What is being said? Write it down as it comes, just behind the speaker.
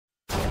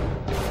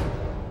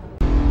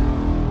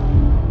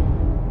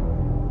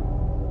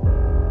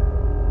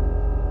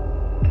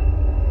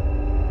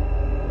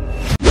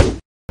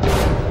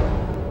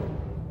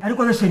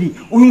ariko se sheri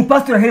uyu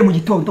mupastor ahere mu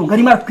gitondo ngo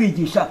arimo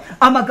aratwigisha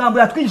amagambo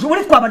yatwigisha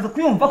uri twabanze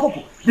kuyumva koko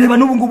reba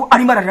n'ubu ngubu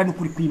arimo ararira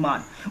n'ukuri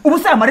kw'Imana ubu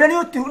se amarira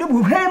niyo turi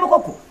buhemo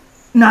koko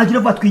nagira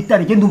vuba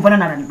twitare genda umva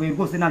nanaraniwe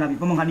rwose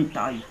nanabivamo nka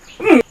nitaye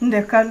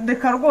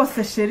ndeka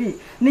rwose sheri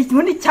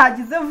ni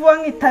cyagize vuba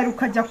nkitari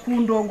ukajya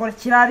kundongora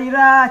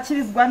kirarira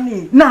kirizwa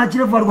ni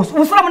nagira vuba rwose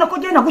ubu urabona ko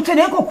genda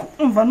gukeneye koko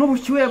umva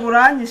n'ubushyuhe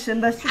buranyishe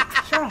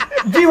ndashyitsa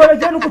byihora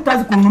cyane uko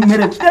utazi ukuntu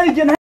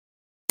umerewe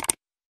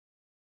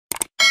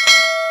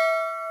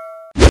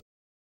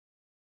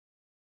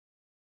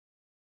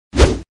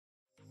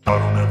I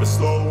don't ever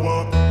slow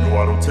up, no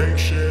I don't take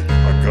shit.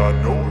 I got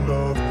no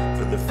love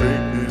for the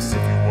fakeness.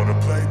 If you wanna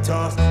play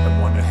tough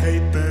and wanna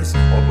hate this,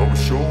 I'll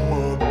always show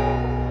up.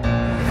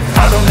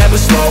 I don't ever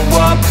slow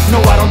up, no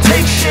I don't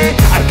take shit.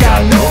 I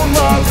got no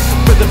love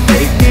for the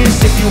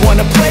fakeness. If you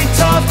wanna play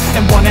tough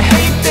and wanna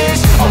hate this,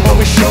 I'll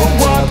always show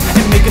up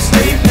and make a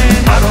statement.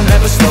 I don't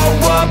ever slow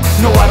up,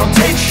 no I don't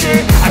take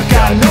shit. I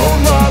got no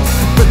love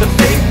for the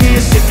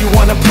fakeness. If you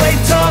wanna play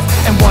tough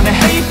and wanna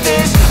hate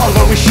this, I'll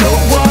always show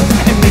up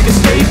and make a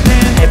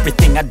statement.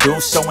 Everything I do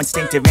so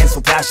instinctive and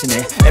so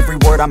passionate. Every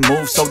word I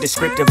move so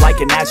descriptive like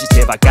an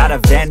adjective. I got a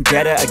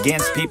vendetta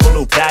against people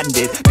who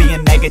patented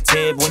being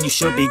negative when you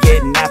should be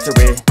getting after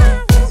it.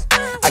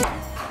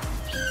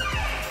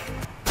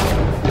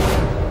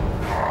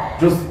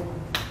 Just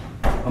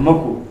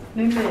amakuru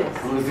ni meza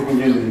uzi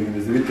kugendera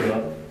ibintu bitera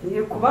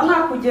iyo kuba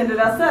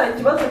nakugendera se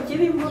ikibazo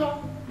kiri imvura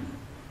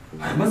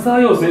amasaha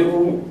yose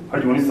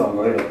hari muri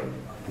sanga rero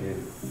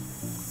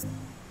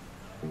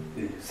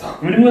saa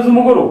 11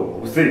 z'umugoroba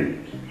use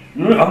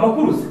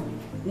amakuru se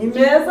ni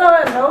meza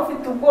wenda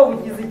ufite ubwoba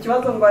ugize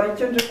ikibazo ngo ari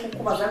cyo nje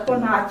kukubaza ko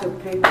ntacyo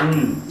pe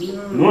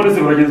none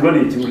se bagezwa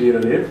n'iki mbwira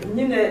rero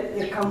nyine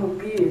reka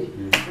mubwire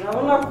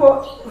urabona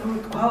ko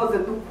twahoze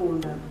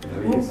dukundana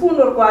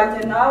urukundo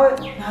rwanjye nawe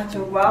ntacyo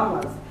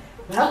rwamaze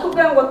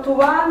nakubwiye ngo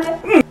tubane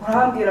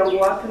urambwira ngo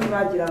wapi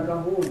ntibagira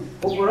gahunda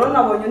ubwo rero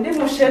nabonye undi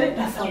musheri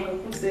ndasanga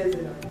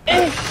kusezerana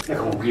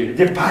reka mubwire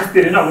je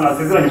pasteur ntabwo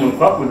nasezeranye mu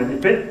twakundanye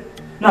pe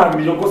ntabwo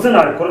ibyo kose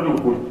nabikora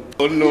n'ukuri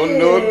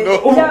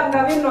No.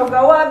 cyangwa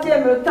binoga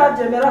wabyemera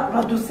utabyemera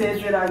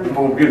uradusezeranye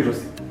mubwire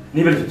byose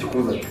niba icyo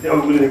kikuza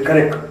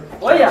reka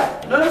oya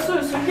none se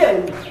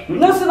ugenda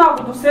nose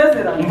ntabwo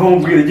dusezeranye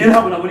mubwire je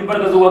ntabwo nabona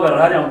imbaraga zo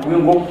guhagarara hariya mvuge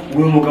ngo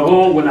uyu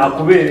mugabo ngo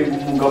nakubere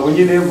umugabo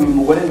nyine ngo uyu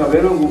mugore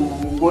ngabere ngo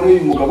umugore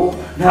uyu mugabo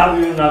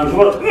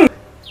ntabishobora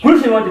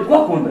kurusha wanje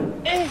twakundanye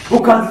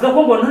ukanziza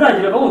ko ngo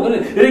ntaragira gahunda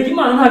reka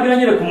Imana ntagira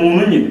nyere ku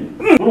muntu nyine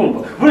urumva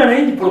buriya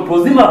nayo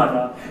propose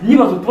Imana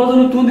nibaza utubazo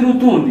n'utundi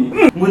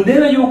ngo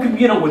ndebe yuko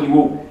ibwira ngo ni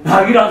wowe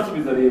ntabwo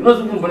iransubiza rero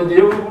nazo urumva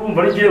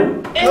ari jewe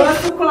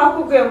uko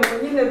nakubwiye ngo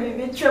nyine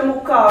bibice mu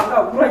kaga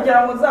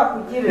uragira ngo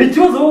zakugire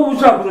ikibazo wowe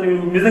ushaka kuzana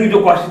ibintu bimeze nk'ibyo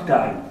kwa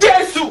shitani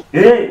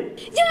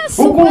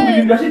Yesu uko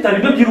ibintu bya shitani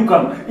byo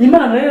byirukana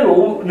Imana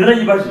rero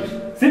narayibajije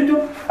sibyo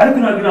ariko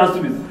ntabwo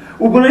iransubiza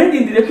ubwo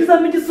narindiriye ko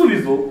izampa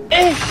igisubizo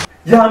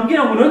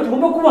yambwira ngo nawe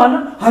tugomba kubana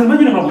hanyuma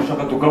nyine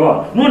nkagushaka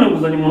tukabana none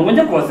nguzanye umuntu ngo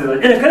njya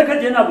kubasezeranya reka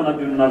gihe ntabwo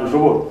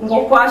nabishobora ngo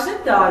kwa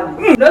shitani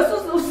rero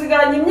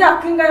usigaranye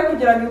imyaka ingahe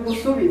kugira ngo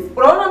igusubize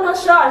urabona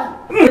ntashaje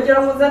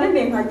kugira ngo uzane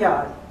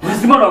n'inkanyari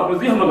Imana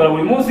wakoze ihamagara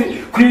buri munsi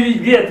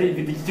kwibwiye ati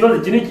ifite iki kibazo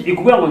kiniki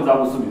ikubwira ngo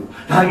nzagusubiza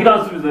ntabwo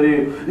iransubiza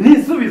rero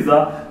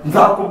nisubiza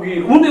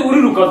nzakubwira ubundi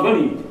urirukazwa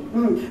n'iki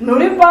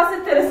nuri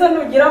pasiteri se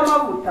nugira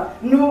amavuta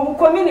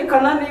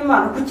ukominikana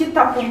n'Imana kuki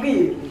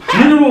itakubwira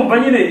nyine urumva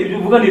nyine ibyo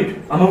uvuga nibyo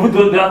amavuta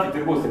ndayafite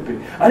rwose pe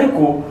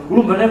ariko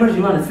urumva nabaje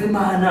Imana se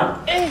Mana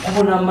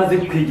kubona amaze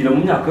kwigira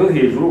mu myaka yo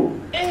hejuru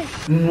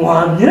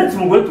mwanyeretse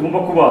umugore tugomba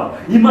kubana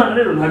Imana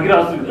rero ntabwo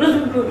irasubiza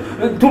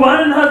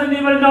tubane ntazi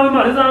niba ari nawe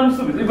Imana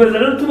izamusubiza ibyo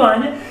rero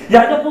tubanye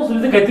yajya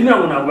kunsubiza igahita imira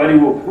ngo ntabwo ari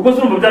wowe ubwo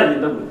urumva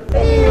byagenda gute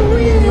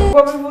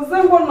ubwo bivuze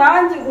ngo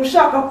nanjye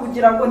ushaka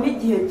kugira ngo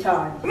n'igihe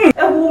cyane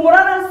humura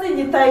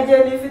nasigitaye igihe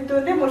nifite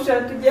undi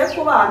musheri tugiye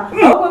kubana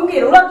ahubwo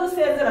mbwira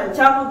uradusezeranye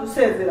cyangwa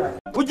udusezeranye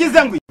ugize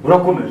ngo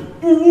urakomeje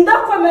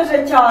ndakomeje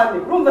cyane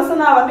urumva se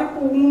naba ndi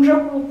kunje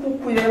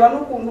kukureba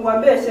n'ukuntu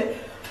wambeshye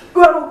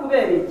rwari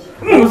ukubera iki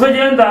gusa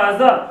genda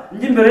haza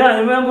njye imbere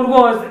yanyu ngo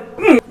rwose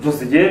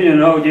byose gihe ibyo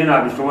nawe ugiye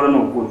ntabishobora ni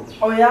ukuri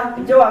oya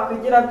ibyo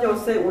wakwigira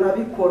byose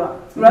urabikora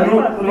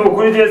ni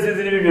ukuri igihe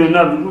sinzi niba ibyo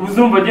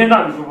uzumva gihe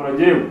ntabishobora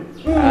ngewe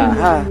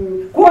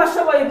ko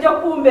washoboye ibyo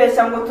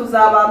kumbeshya ngo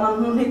tuzabana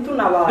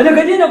ntitunabana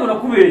reka genda ngo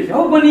nakubeshya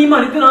ahubwo ni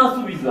Imana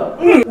itanasubiza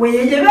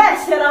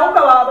wiyibeshyera ahubwo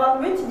abantu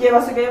b'iki gihe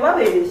basigaye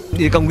babeshya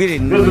reka ngwire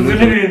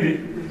n'ibindi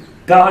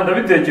taha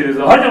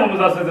ndabitekereza hajya ngo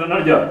muzasezerana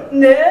ryari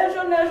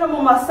n'ejo mu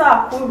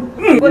masaa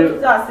 10 ubwo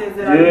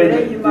tuzasezerana imbere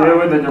y'Imana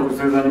yewe ndajya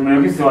gusezerana imbere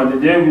y'isi wanjye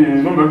ngewe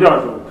numva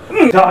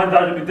byashoboka taha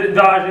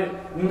ndaje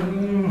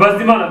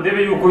mbaza Imana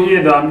ndebe yuko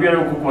yenda ambwira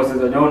yuko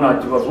kubasezeranaho nta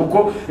kibazo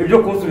kuko ibyo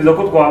kunsubiza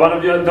ko twabana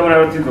byo ndabona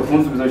yaratsinze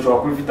kunsubiza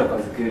bishobora kuba ifite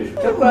akazi kenshi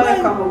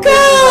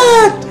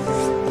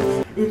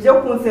ibyo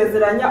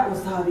kunsezeranya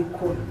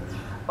uzabikora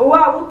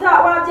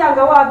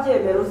wabyanga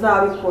wabyemera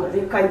uzabikora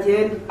reka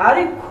ngende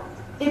ariko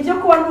ibyo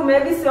kuba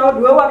ntumega isi yawe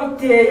niwe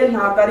wabiteye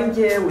ntabwo ari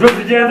njyewe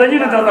byose igenda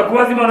nyine ndaza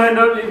kubaza Imana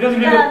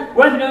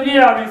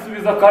ibyo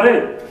yabisubiza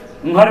kare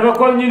nkareba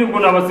ko nyine ngo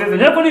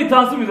nabasezeranye ariko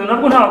nitansubiza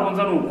nabwo ntabwo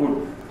nza n'ukuri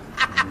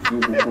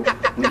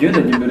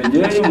ugendanye imbere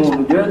ngewe umuntu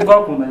ngewe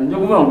twakundanye njye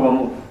kuvuga ngo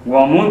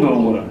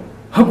wamundongora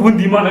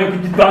hakundi imana yo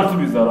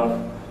kugitansubiza ra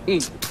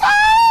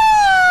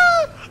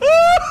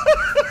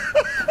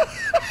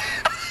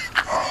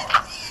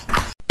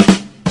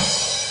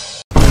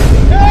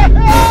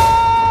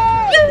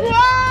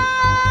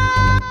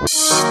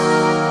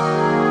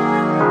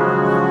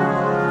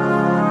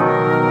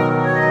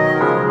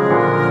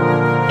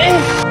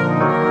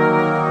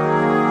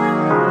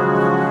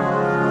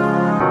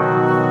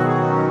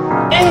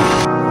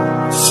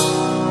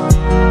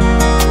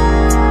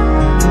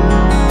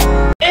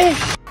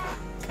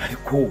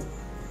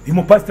uyu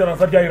mupasiteri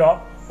arasabyayira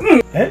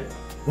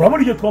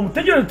urabona igihe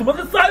twamutegereje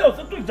tumaze isaha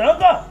yose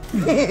tujyaga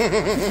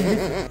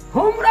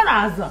humura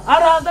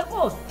araza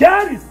rwose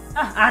cyarisi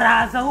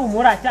araza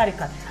humura cyari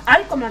kare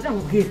ariko maze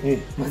nkubwire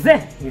muze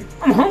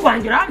umuhungu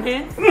wanjye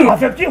urampenze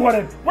ave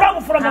byihorere buriya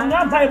amafaranga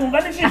mwampaye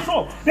bungana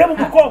ijisho reba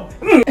umukobwa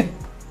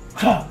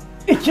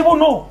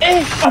ikibuno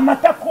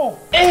amatako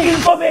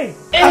inzobe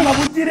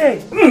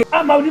amabugire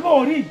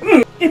amaribori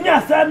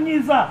imyasa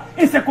myiza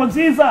inseko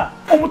nziza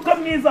umutwe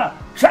mwiza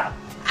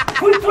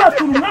kuri turiya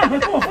tuntu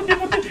mwampaye ko bafunze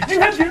imbuto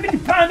inka ebyiri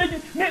n'igipande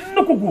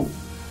no kuguru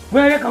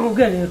wereka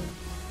nkubwire rero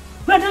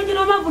nanjye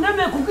niyo mpamvu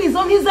nemeye kubwira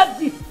izo ngizo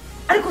ebyiri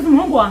ariko uzi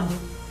umuhungu wanjye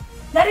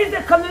yarize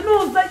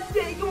kaminuza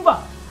yumva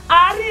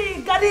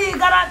ariga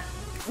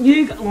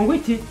ngo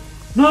iki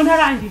none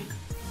arangije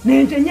ni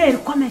enjenyeri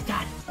ukomeye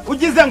cyane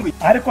ugize ngo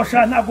ariko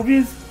sha ntabwo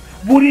ubizi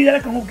buriya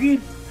reka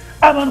nkubwire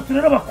abantu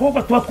turera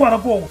abakobwa tuba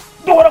twaragowe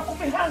duhora ku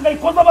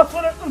mihangayiko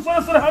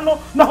z'abasore hano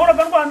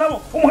nahoraga ndwana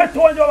nabo umuhete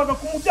wanjye wabaga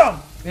ku muryango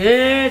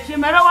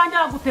shimera wanjye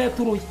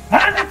aguteturuye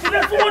hano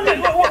kiretse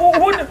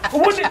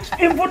ubundi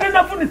imvune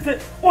navunitse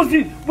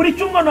uzi buri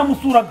cyumwe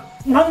namusuraga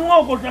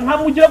nkamwogoja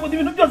nkamugira ngo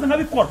ibintu byose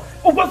nkabikora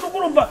ubwo se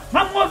urumva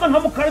nkamwoza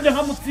nkamukarabya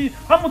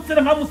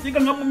nkamutsira nkamusiga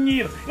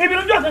nkamumyira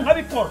ibintu byose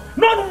nkabikora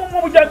none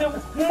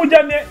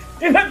mumujyane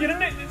inka ebyiri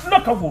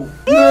n'akaguru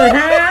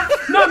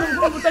none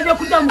ubwo utagiye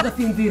kuryama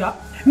ugasinzira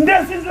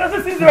ndesinzira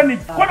sinzira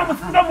niki ko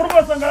namusiga mu rugo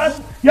basanga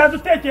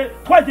yadutekeye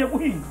twagiye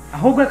guhinga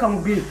ahubwo reka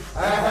nkubwire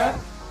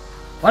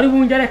wari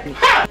bungereke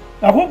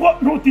ahubwo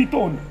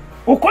ntutitonde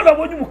uko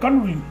nabonye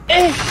umukanurire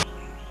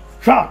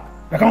sha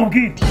reka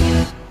nkubwire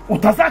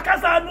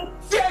utazakazanu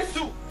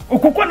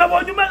kuko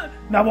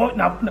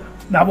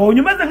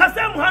nabonye umeze nka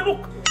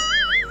semuhanuka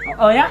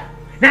oya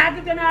ntabwo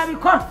ibyo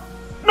nabikora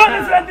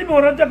none ziriya ndimi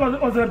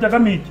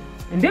waziraryagamo iki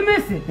indimi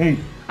se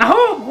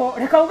ahubwo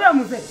reka nkubwire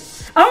muze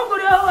ahubwo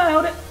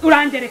rero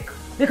urangereka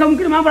reka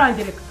nkubwire impamvu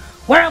urangereka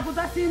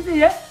waraguze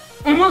asinziye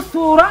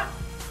umusura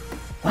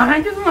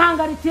warangiza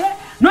umuhangarikiye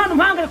none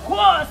umuhangariko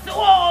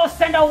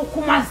wose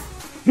ndawukumaze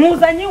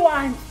ntuzanye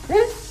iwanjye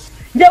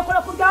ngiye kure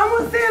kuryama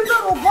umusinzi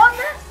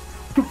urugome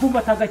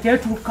tupfumbata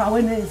agakecuru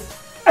kawe neza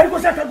ariko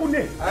shaka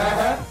gune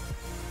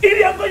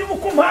iriya ngo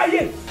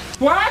y'umukumpaye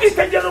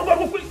itegererwa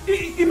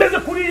imeze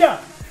kuriya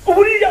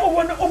uburiya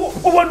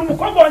ubona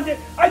umukobwa wanjye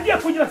agiye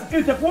kugira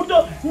sikirite ku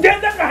buryo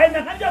ngenda ngahenda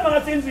nkaryama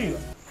nkasinzira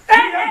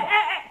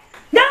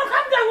nawe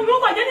ukambwira ngo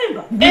umuhungu wanjye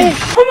nimba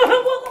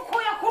umuhungu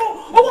ugukuye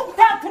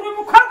ugutatura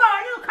umukobwa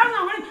wanjye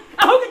ukamwanga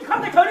ahubwo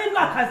igikombe cyawe ni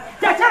imbwakazi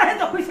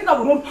cyaraheze kwisiga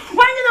burundu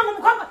wanjye ngo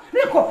umukobwa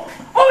niko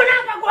ubu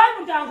ntabwo aguhaye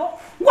umuryango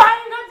nguhaye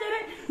inka ebyiri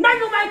na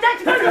nyuma y'icya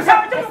kibazo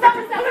cyawe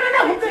cy'umusaza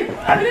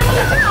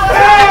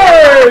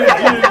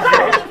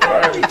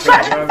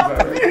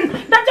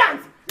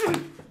ndabyanze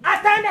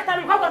atandatu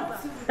umukobwa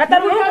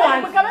atanu umuhungu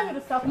wanjye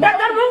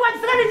atanu umuhungu wanjye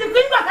usigaje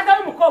kwinjira akagaba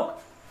umukobwa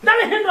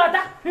ndabihindura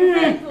da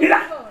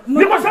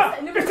niko sha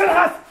bicara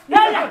hasi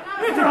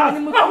bicara hasi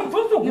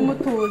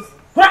nimutuze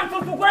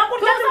uransuzugura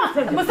gutya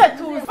musa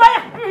tuze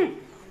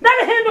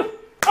ndabihindura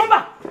umva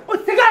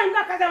usigaye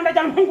ngakagaba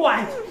ndajyana umuhungu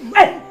wanjye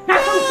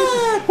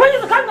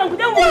wanyuze ukambwira ngo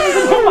ujye mu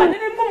umuhungu wanjye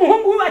nimba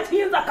umuhungu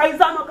wibakinze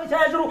akayizamuka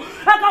hejuru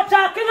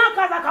agacaka inka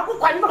akaza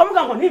akagukwanyiza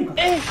ukamuvuga ngo nimba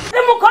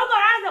umukobwa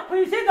araza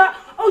kuyisiga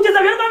ugeze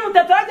amahirwe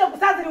y'umuteto yagiye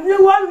gusazira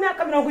iwabo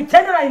imyaka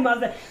 90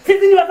 arayimaze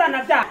sinzi niba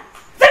azanabyara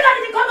sigana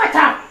igikorwa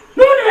cyawe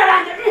n'ubundi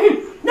birarangiye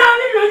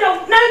nawe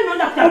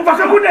nonda umva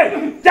kagune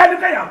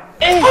byandika yawe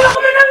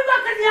ubakomeye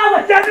n'abibakazi yawe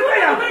byandika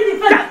yawe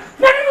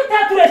nari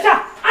muteturesha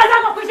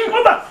azaga kwishyura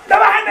umva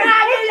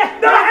ndabaheneye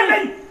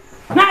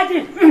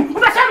nagiye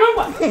ubasha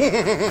ntungwa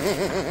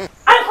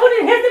ariko ni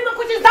hezi bwo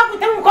kukiza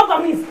gutera umukobwa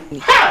mwiza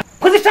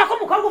kuzishaka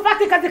umukobwa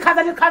ufatika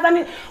zikazana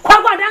kwa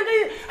Rwanda yangi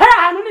hari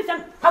ahantu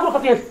n'ishyano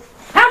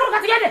haguruka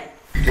tugende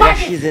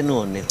Abashyize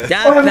none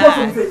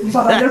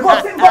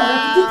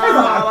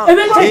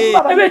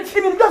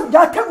ibintu byose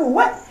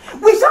byateguwe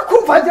wisha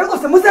kumvangira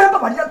rwose muzemba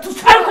barira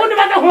ariko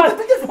ndibaza nkubaza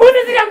ubundi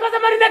ziriya ngo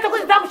z'amarinete ko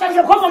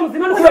zitagushakira umukobwa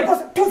muzima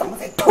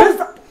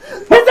tuza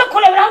muze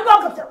kurebera aho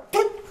ngaho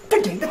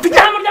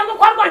tujya mu muryango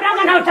kwa Rwanda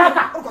yanga ntawe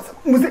ushaka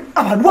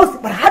abantu bose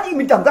barahari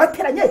imiryango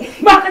yateranye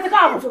bakazi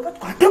kabo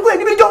twateguye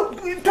n'ibiryo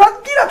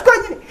turabwira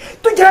twenyine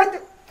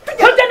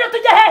tugende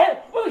tujya hehe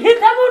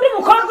hitamo undi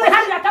mukobwa uri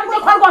hano yatangure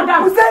kwa Rwanda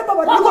muzemba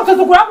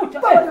kusuzugura gutya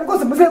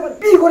rwose muzemba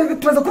bihorere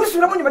turaza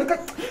kubisubiramo nyuma reka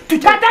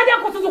tujya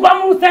kusuzugura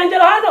mu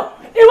rusengero hano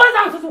iwe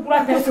zansuzugura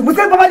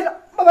muze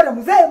mbabarira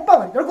muze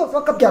mbabarira rwose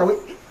bakabyara we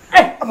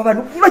aba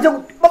bantu bajya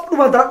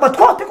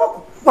batwote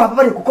koko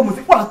wababariye kuko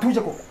muze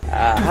watuje koko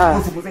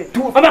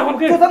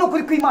tuza no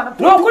kuri kwimana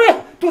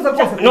tuza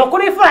byose no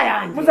kuri fura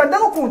yanjye muze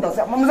ndagukunda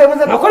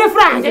muze no kuri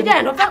fura yanjye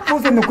genda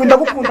muze nukunda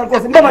gukunda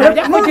rwose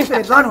mbabarira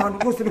ntusheze hano hantu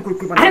rwose no kuri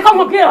kwimana ariko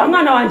mubwire wa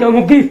mwana wanjye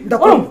umubwire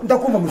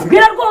ndakumva muze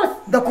bwira rwose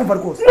ndakumva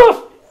rwose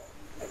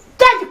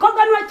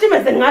gikorwa niba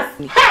kimeze nka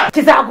se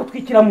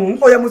kizagutwikira mu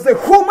nzu oya muze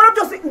humura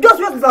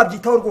byose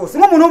nzabyitaho rwose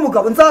nk'umuntu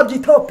w'umugabo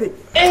nzabyitaho pe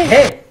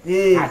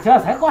nta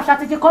kibazo ariko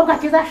washatse igikorwa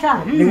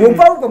kizashana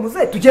niwumva ahubwo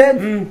muze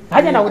tugende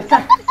hagenda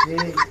witare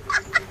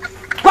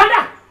rwanda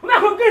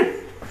nakubwira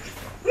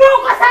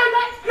nuko asanga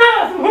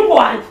nawe umuhungu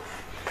wanjye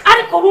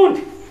ariko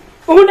ubundi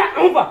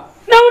umva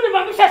nawundi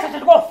mba mbishashashe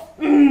rwose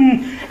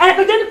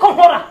ariko njye niko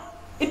nkora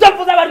ibyo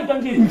mvuze aba ari ibyo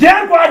ngibyo njye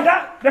Rwanda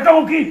reka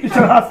nkubwire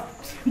icara hasi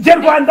njye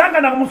Rwanda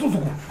ngana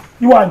umusuzuguro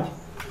iwanjye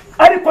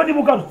ariko niba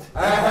ugarutse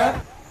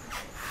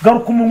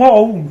garuka umunwa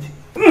wawubumbye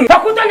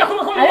bakujyanye ku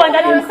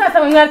Rwanda ni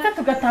sasa mwaretse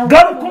tugataha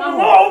garuka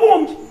umunwa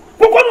wawubumbye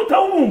kuko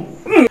nutawubumba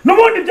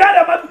n'ubundi byari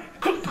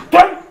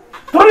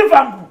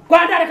turivanga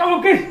Rwanda reka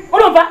nkubwire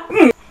urumva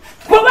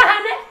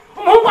kubahane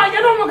umuhungu wanjye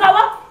n'umugabo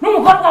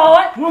n'umukobwa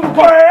wawe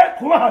n'umugore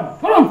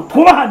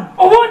kubahane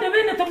ubundi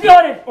ibindi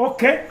tubyihorere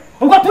okay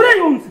ubwo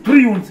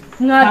turiyunze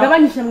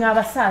mwagabanyije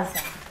mwabasaza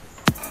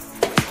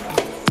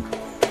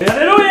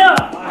Haleluya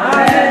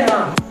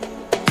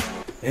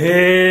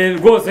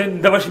rwose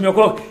ndabashimira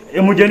ko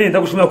mugeni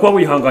ndagushimira kuba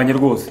wihanganye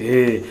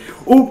rwose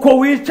uko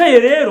wicaye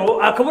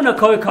rero akabona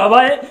kawe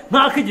kabaye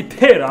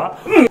nk'ak'igitera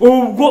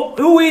ubwo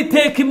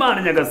uwiteka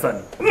Imana nyagasani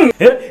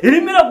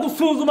irimo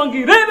iragusuzuma ngo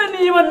irebe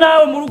niba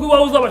nawe mu rugo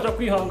iwawe uzabasha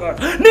kwihangana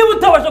niba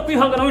utabasha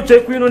kwihangana wicaye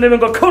ku ino ntebe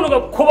ngo akabona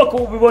gakoba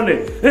kubibone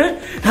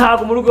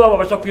ntabwo mu rugo iwawe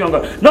babasha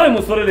kwihangana nawe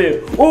musore rero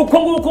uko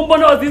nguko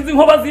mbona wazinze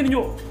inkoba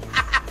z'inyo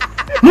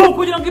ni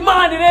ukugira ngo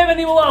Imana irebe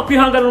niba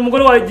wakwihanganira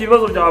umugore wawe igihe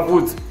ibibazo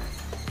byavutse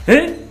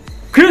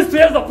Kristo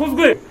Yesu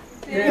akuzwe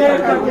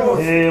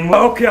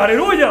okay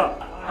haleluya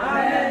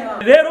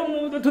rero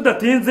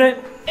tudatinze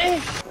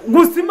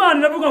gusa Imana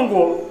iravuga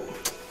ngo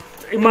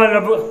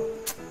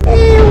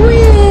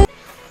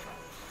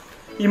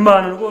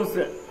Imana rwose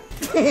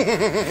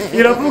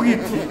iravuga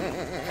iti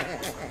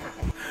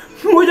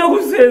ntujya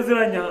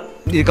gusezeranya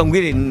reka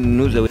ngwire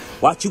nuze we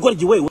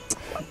wakigoryi wewe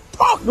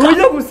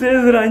ntujya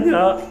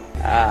gusezeranya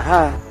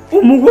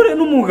umugore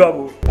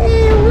n'umugabo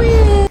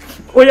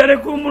oya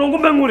reka umurongo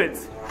mbe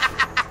nkuretse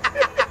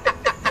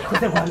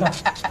Rwanda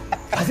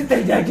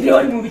pasiteri ryagiriye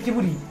wari mu biki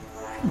buriya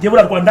njye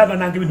bura Rwanda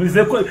nanga ibintu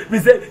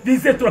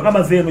bizetura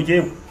nk'amazeno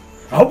jewe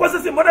ahubwo se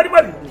simbona ari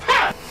bari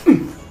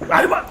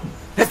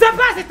ese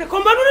pasiteri ko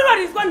mbona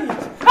uribarizwa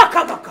n'iki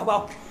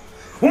akagabaho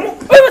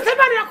wibutse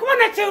Imana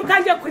irakubonekeye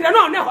utangiye kurira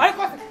noneho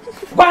ariko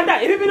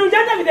Rwanda ibi bintu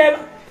ngenda bireba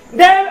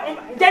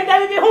ngenda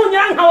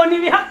bibihunyira nkabona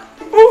ibihaka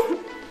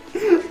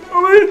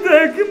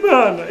uwiteka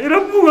Imana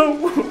iravuga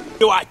ngo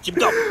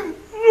wakibwa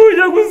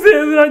ntujya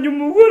gusezeranya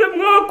umugore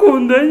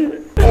mwakundanye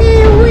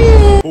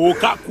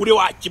uka kuri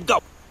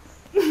wakibwa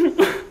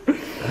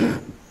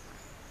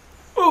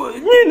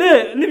nyine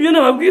nibyo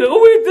nababwira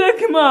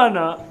uwiteka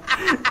Imana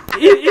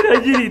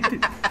iragira iti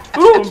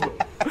urumva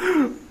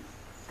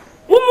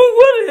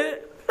umugore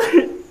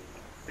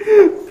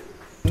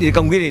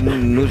reka ngwire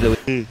nuze we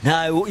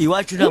nta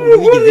iwacu nta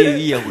muntu wigeze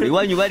yiyahure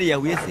iwanyu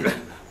bariyahuye se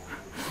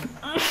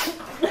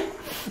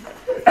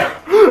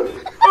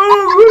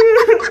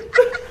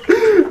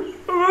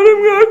umugore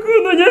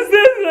mwakundanye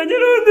asezeranye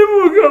n'undi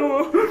mugabo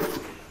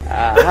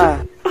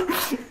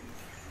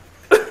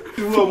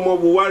irú ọmọ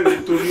wo wá rè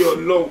torí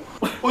Ọlọ́run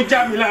ó já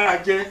mi lára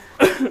jẹ.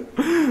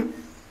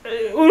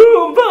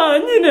 urumva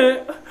nyine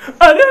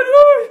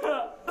aleluya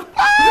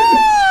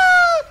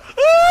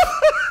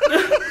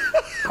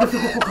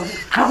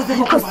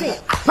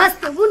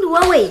Pastor ubundi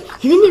wowe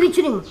ibi ni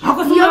ibiki urimo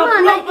iyo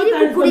Mana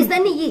iri kukuriza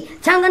niyi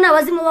cyangwa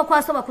n'abazimu bo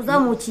kwa so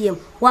bakuzamukiyemo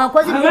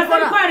wakoze ibyo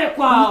ukora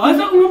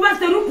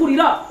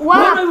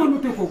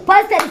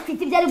Pastor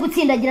ifite ibyo ari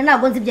gutsindagira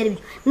ntabwo nzi ibyo ari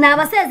byo ni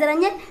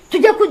abasezeranye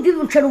tujye kurya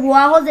ibiceri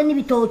wahoze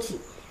n'ibitoki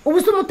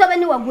ubu se umutabe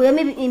niwaguyemo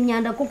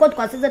imyanda kuko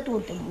twasize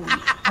tuwuteguye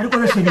ariko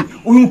nashiri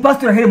uyu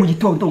mupastor ahere mu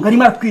gitondo ngo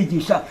arimo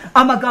atwigisha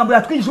amagambo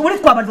yatwigisha uri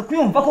twabanze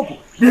kuyumva koko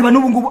reba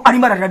n'ubu ngubu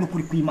arimo ararana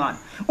kuri kw'Imana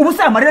ubu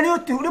se amarira niyo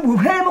turi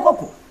buhemo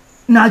koko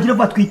nagira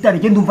vuba twitare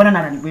genda umva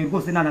nanananiwe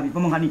rwose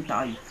nanabivamo nka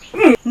nitaye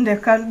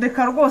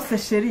ndeka rwose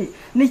sheri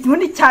ni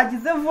ikibundi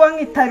cyagize vuba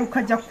nkitari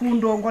ukajya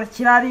kundongora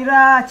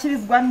kirarira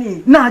kirizwa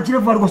ni nagira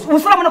vuba rwose ubu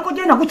urabona ko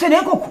genda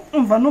gukeneye koko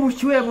umva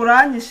n'ubushyuhe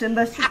buranyishe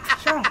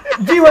ndashyushya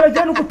byihora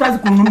cyane uko utazi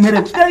ukuntu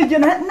umerewe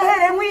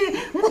naheremwe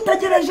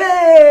ngutagereje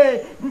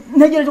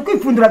ntegereje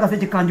kwipfundura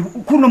agaseke kanjye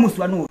kuri uno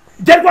munsi wa none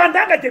njye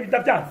Rwanda ngajye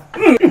bidabyaza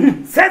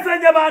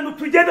sezeranya abantu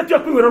tugende tujya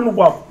kwibera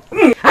n'urwabo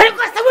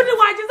ariko se bundi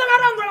wagize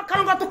abarangura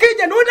bakarangwa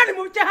tukigenda undi ari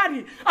mu bice hari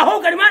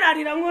ahubwo arimo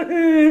ararira ngo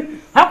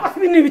ariko se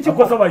ibi ni ibiki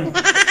koza bayi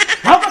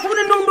ariko se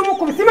bundi n'undi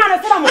umukubise Imana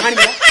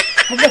ataramuhanira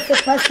ubwo se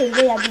Pastor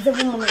we yagize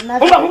nk'umuntu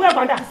umva nk'ubu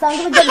Rwanda usanga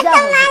uburyo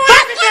byahoze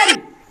pasiteri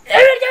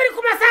ibiryo biri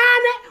ku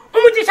masahane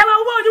umugisha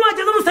wawe ubonye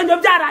wageze urusengero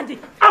byarangiye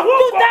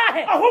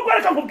ahubwo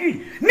reka nkubwire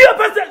niyo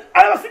pese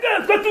abasigaye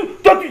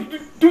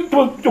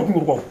twe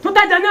kunyurwaho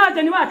tutajyanye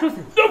abageni bacu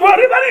se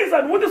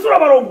barizana ubundi se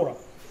urabarongora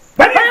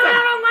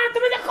bararongorana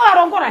tumenye ko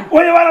barongoranye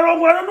oya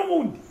bararongorana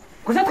n'ubundi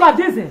gusa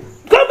twabyizera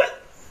twebwe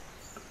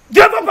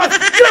jeva pasi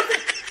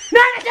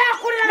nane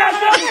cyakurira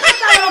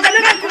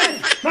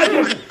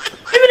ibintu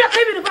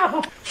ibintu bava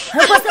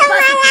ariko se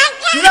pasi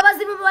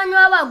nibabazi bibanyu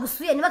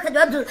bagusuye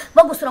nibakajya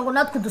bagusura ngo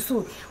natwe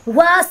dusure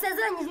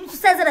wasezeranye ibyo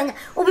usezeranya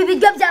ubu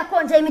ibiryo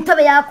byakonje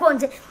imitobe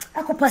yakonje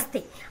ako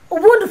pasite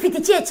ubundi ufite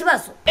ikihe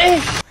kibazo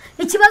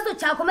ikibazo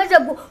cyakomeje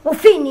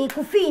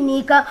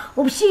ufinika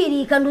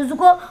ubshirika nduzi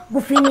uko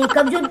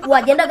gufinika byo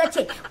wagenda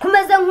gake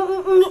kumeze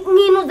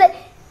nk'inuze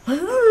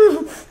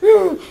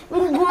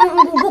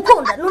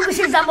gukunda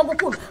numvise ijambo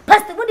gukunda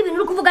pasite ubundi ibintu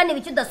uri kuvuga ni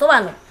ibiki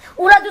udasobanura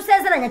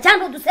uradusezeranya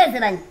cyangwa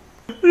udusezeranya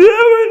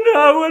yewe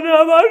ntabwo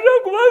nabasha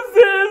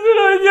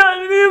kubasezeranya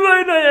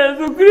niba na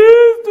Yesu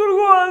Kristo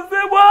rwose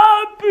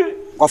wapi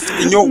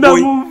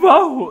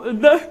ndamuvaho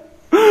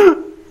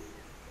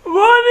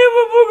bani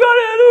muvuga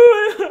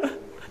haleluya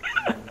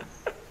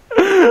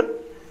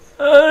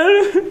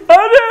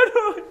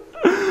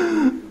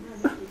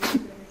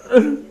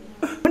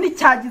ubundi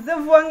cyagize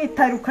vuba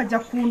nk'itari ukajya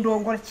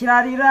kundongora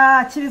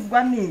kirarira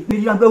kirizwa ni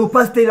Miriambe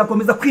ubupasiteri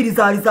akomeza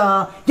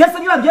kwirizariza Yesu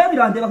nyirabyo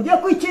birandeba bagiye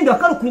kwikindi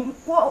akaruko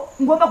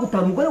ngomba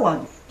gutara umugore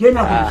wanjye je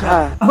ntabwo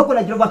nshaka ahubwo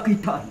nagira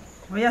batwitaye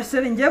oya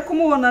shere ngiye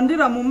kumubona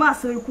ndira mu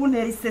maso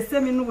bikuntera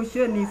isesemi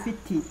n'ubushyuhe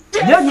nifitiye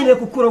nyine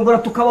kukurongora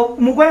tukaba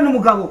umugore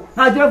n'umugabo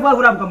ntagira vuba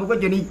burabwa mu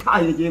rwego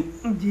nitaye giye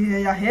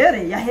igihe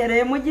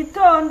yahereye mu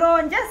gitondo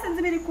nge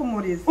sinzi biri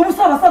kumuriza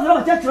ubusabasaza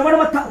n'abakecuru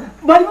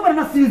barimo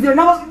baranasinzira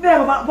nabo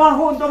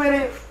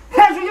bahondobere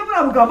hejuru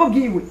y'ubugambo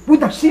bwiwe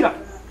budashira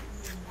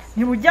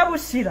ntibujya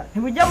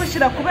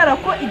bushira kubera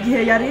ko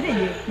igihe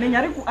yaririye menya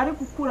ari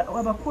gukura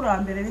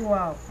abakurambere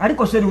b'iwabo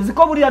ariko sheri uzi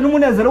ko buriya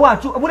n'umunezero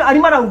wacu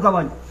arimo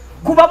arawugabanya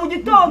kuva mu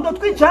gitondo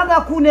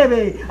twicanga ku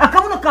ntebe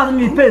akabona kaza mu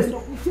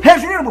ipeso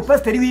hejuru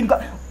y'umupasiteri w'imbwa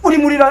uri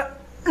murira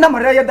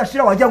n'amarira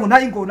yadashira wagira ngo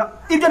ntayingona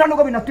ibyo nta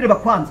nubwo binatureba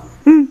kwanza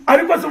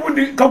ariko se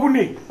ubundi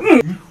kagune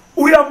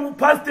uriya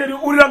mupasiteri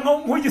urira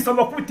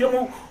nk'ugisamba kubitiye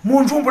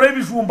mu njumbura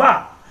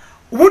y'ibijumba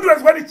ubundi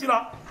urazwanikira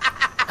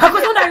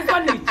hakoze ndarizwa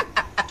n'iki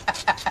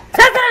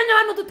sezeranya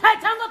hano dutaye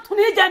cyangwa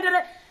tunigendere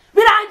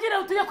birangire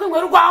tujye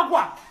kwinywera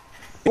urwagwa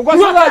ubwo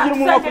azagira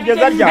umuntu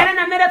kugeza rya mbere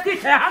na mbere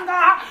twicaye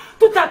ahangaha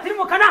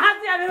tutatirimuka na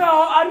hanze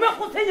arimo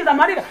kusingiza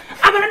amarira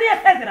amara niyo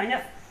sezeranya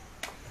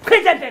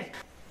twigendere.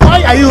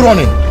 Why are you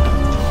running?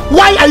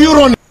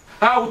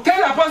 I will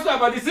tell a pastor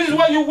about this. This is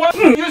what you want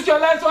to use your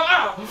life for.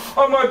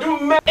 I'm going to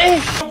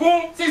do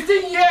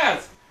 16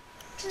 years.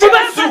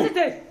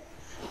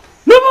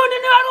 Nubundi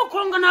niba ari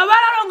ukungana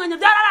bararonganya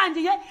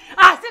byararangiye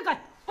ahasigaye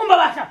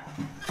umbabasha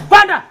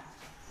Rwanda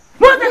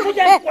muze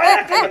tugende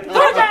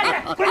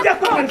kujya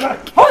kwanga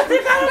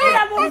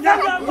usigarurira mu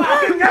buzima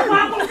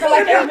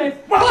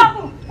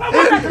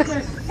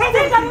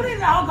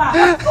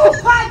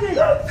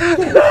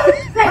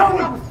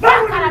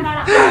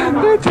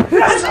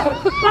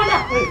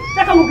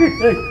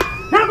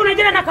ntabwo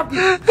nagira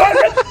nakabwira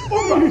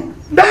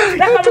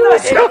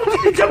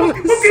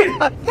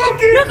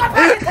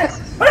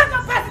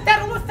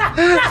Pasiteri ubusa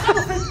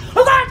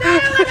uganje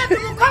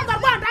umukobwa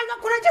Rwanda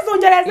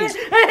kizungereze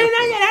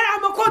inanyera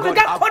amakoze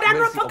gakora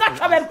n'urupfu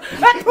gashoberwa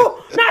atu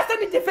naso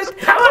nigifite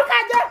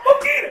abakaje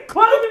ubwire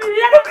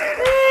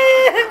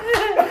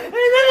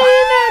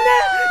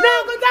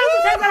ntabwo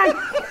nzagusezeranya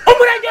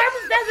umurenge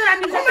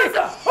wamusezeranyije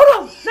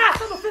urumva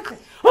naso nufite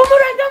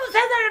umurenge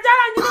wamusezeranyije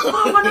byarangiye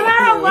n'umugongo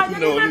ntibarangwanye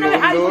n'umwana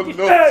bihari mu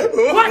gihe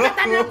wose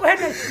atangiye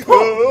guhenera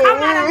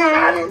kamara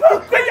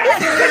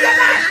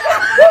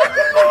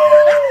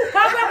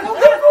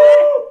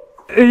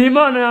iyi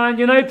mana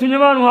yanjye nayitumye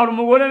abantu hari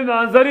umugore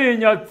mbanza ari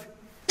inyatsi